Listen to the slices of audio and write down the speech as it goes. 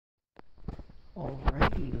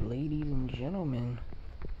Alrighty, ladies and gentlemen,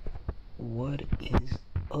 what is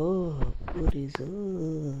up? What is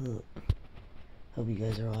up? Hope you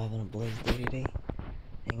guys are all having a blessed day today.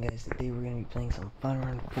 And guys, today we're gonna be playing some Fun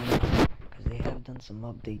Run 4 because they have done some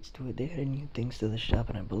updates to it. They added new things to the shop,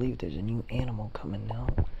 and I believe there's a new animal coming now.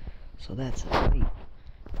 So that's great.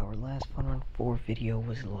 Our last Fun Run 4 video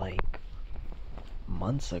was like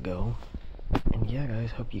months ago. And yeah, guys,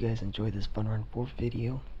 hope you guys enjoyed this Fun Run 4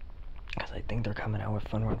 video, because I think they're coming out with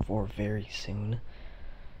Fun Run 4 very soon.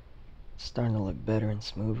 It's starting to look better and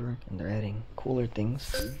smoother, and they're adding cooler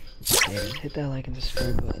things. Yeah, hit that like and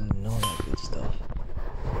subscribe button and all that good stuff.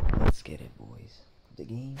 Let's get it, boys. The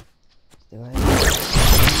game still has,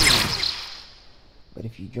 but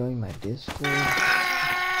if you join my Discord,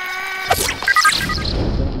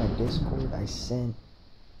 I sent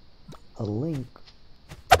a link.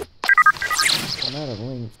 Well, not a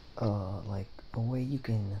link, like a way you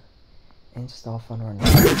can install Fun Run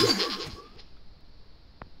 4,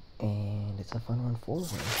 and it's a Fun Run 4 way.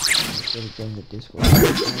 So join the Discord.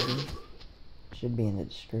 Should be in the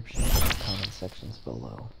description and the comment sections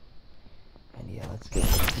below. And yeah, let's get it.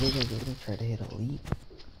 Today we're gonna try to hit elite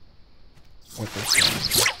with this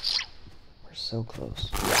game. We're so close.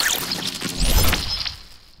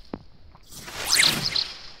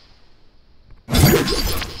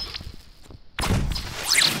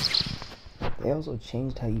 They also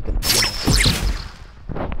changed how you can do it.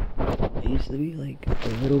 It used to be like a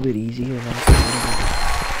little bit easier, like a little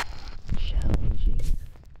bit challenging.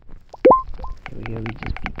 Here we go, we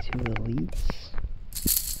just beat 2 elites.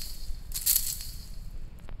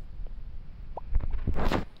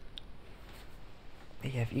 But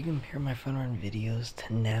yeah, if you compare my Fun Run videos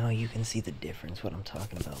to now, you can see the difference, what I'm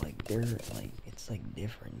talking about. Like, they're like, it's like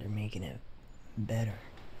different. They're making it better.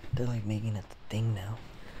 They're like making it the thing now.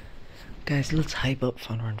 Guys, let's hype up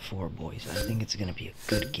Fun Run 4, boys. I think it's gonna be a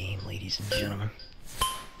good game, ladies and gentlemen.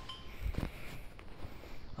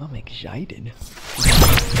 I'm excited.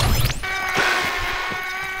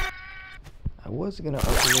 I was gonna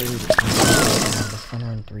upload the Fun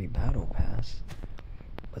Run 3 Battle Pass,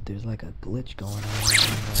 but there's like a glitch going on where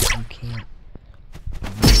you can't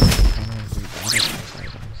use the Fun Run 3 Battle Pass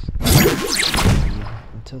items. Yeah,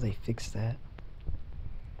 until they fix that,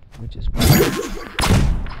 which is weird.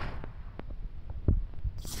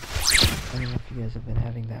 I don't know if you guys have been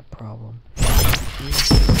having that problem.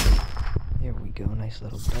 There we go, nice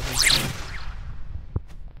little double kill.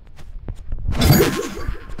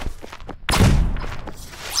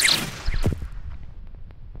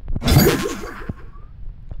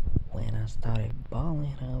 When I started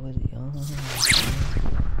balling, I was young.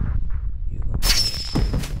 You gon'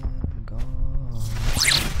 be gone.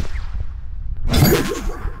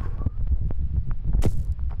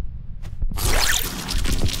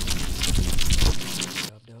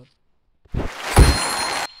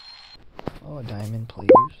 Oh, diamond players.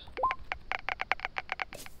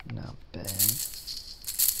 Not bad.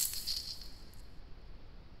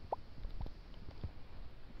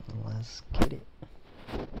 Let's get it.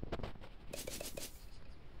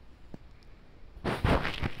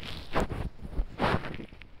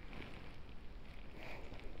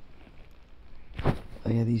 Oh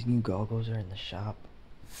yeah, these new goggles are in the shop.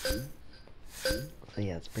 So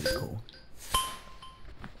yeah, it's pretty cool.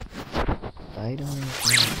 Items.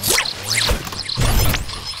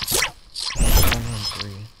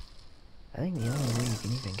 I think the only way you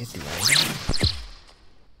can even get the items,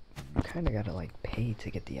 you kinda gotta like pay to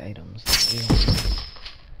get the items.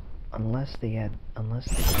 Unless they got a way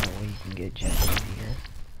you can get gems here.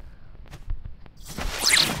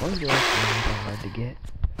 Coins are actually not that hard to get.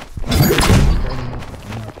 Starting off the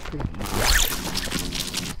game, it's pretty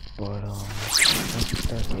easy. But once you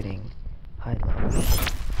start getting high levels,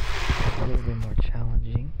 it's a little bit more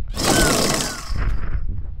challenging.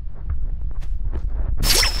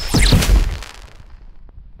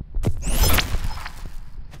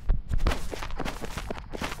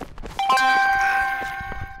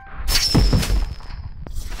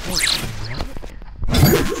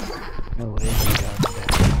 No way, we got that.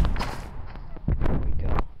 There we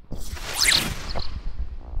go.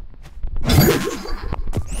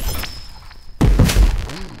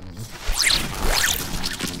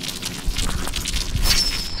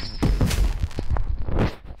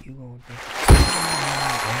 You gon' think.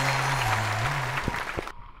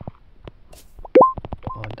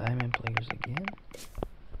 Oh, diamond players again?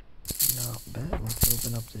 Not bad. Let's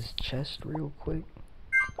open up this chest real quick.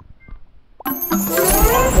 Nice.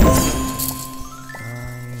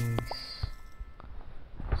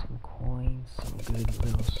 Some coins, some good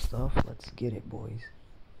little stuff. Let's get it, boys.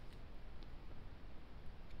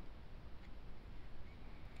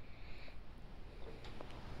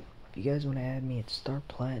 you guys want to add me, it's Star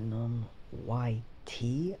Platinum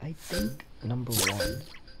YT, I think, number 1.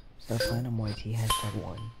 Star Platinum YT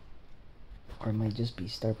 #1. Or it might just be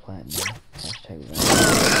Star Platinum #1.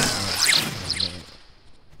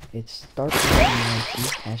 It's Star Platinum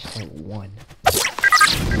YT #1.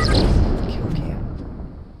 Kill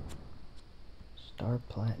cam. Star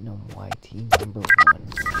Platinum YT number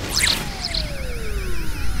 1.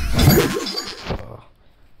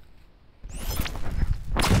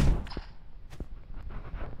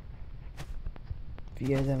 If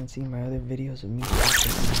you guys haven't seen my other videos of me,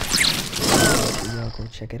 y'all go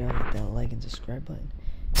check it out. Hit that like and subscribe button.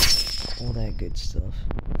 All that good stuff.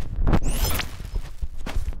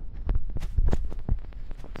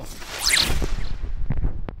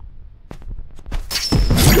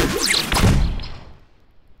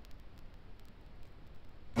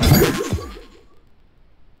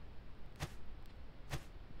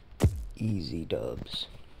 Easy dubs.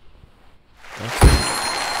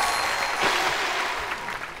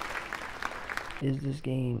 Is this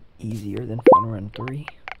game easier than Fun Run 3?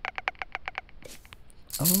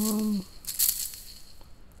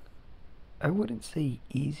 I wouldn't say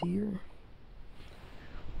easier.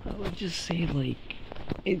 I would just say, like,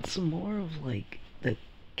 it's more of, like, the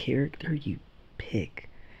character you pick.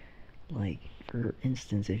 Like, for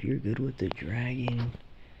instance, if you're good with the dragon,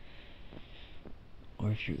 or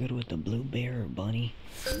if you're good with the blue bear or bunny,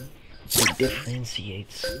 it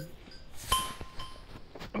differentiates.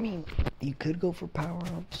 I mean, you could go for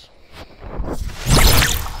power-ups,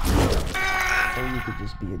 or you could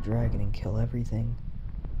just be a dragon and kill everything,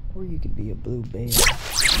 or you could be a blue bear.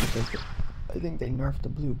 I think they nerfed the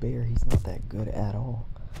blue bear. He's not that good at all,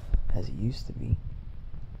 as he used to be.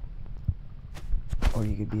 Or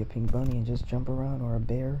you could be a pink bunny and just jump around, or a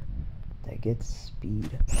bear that gets speed,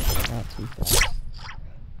 not too fast.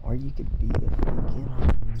 Or you could be the freaking,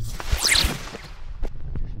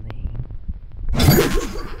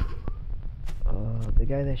 the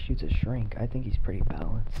guy that shoots a shrink. I think he's pretty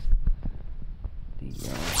balanced.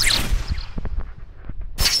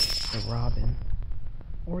 The Robin.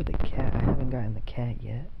 Or the cat. I haven't gotten the cat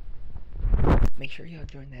yet. Make sure y'all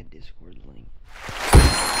join that Discord link. I'll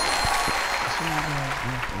send you guys the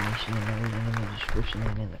information and everything in the description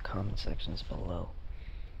and in the comment sections below.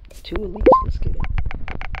 2 elites, let's get it.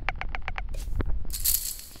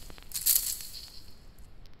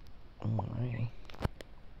 Alright.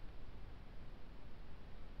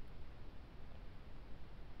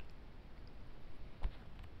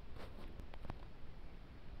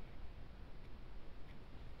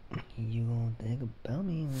 You gon' think about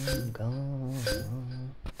me when I'm gone.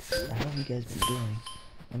 How have you guys been doing?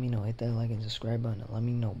 Let me know. Hit that like and subscribe button. Let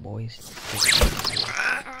me know, boys.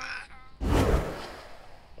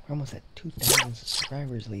 We're almost at 2,000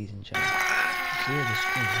 subscribers, ladies and gentlemen. Share the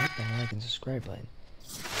screen. Hit that like and subscribe button.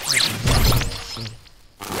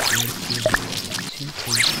 2K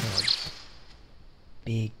subs.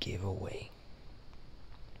 Big giveaway.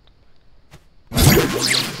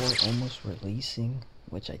 We're almost releasing,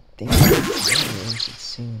 which I think we'll release it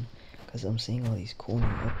soon, because I'm seeing all these cool new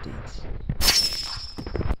updates.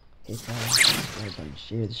 Hit that like, subscribe button,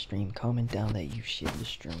 share the stream, comment down that you shared the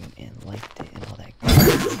stream and liked it and all that good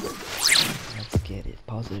stuff. Let's get it.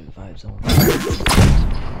 Positive vibes only.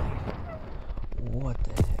 What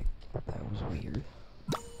the heck? That was weird.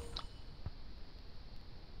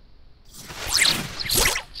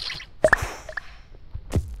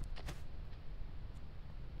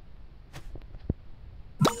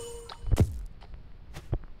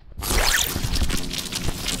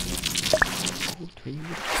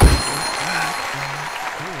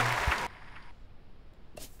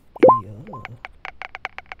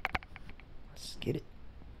 Let's get it.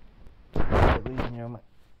 Ladies and gentlemen,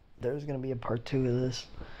 there's gonna be a part 2 of this.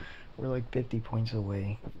 We're like 50 points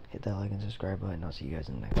away. Hit that like and subscribe button. I'll see you guys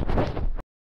in the next one.